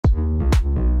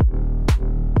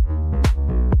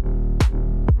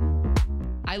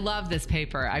I love this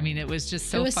paper. I mean, it was just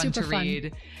so fun to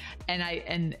read.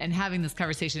 And and having this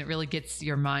conversation, it really gets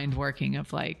your mind working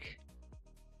of like,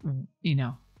 you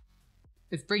know,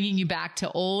 it's bringing you back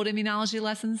to old immunology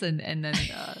lessons and then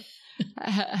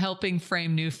helping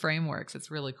frame new frameworks. It's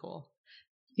really cool.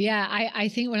 Yeah, I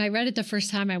think when I read it the first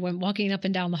time, I went walking up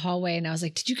and down the hallway and I was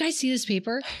like, did you guys see this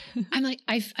paper? I'm like,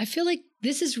 I feel like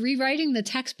this is rewriting the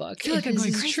textbook. I feel like I'm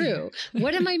going crazy. True.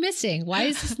 What am I missing? Why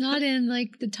is this not in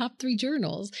like the top 3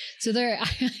 journals? So I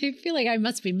feel like I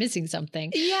must be missing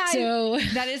something. Yeah. So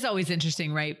that is always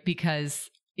interesting, right? Because,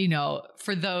 you know,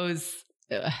 for those,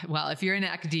 well, if you're in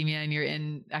academia and you're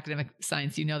in academic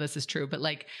science, you know, this is true, but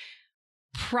like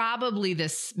probably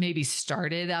this maybe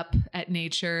started up at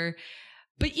Nature.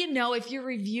 But, you know, if your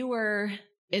reviewer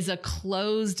is a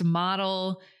closed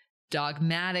model,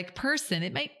 dogmatic person,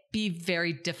 it might be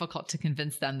very difficult to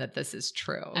convince them that this is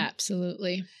true.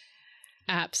 Absolutely.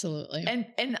 Absolutely.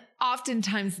 And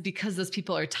oftentimes because those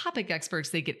people are topic experts,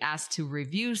 they get asked to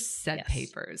review said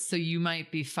papers. So you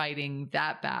might be fighting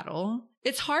that battle.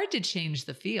 It's hard to change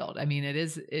the field. I mean,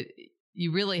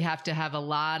 you really have to have a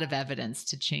lot of evidence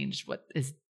to change what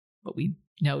we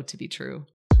know to be true.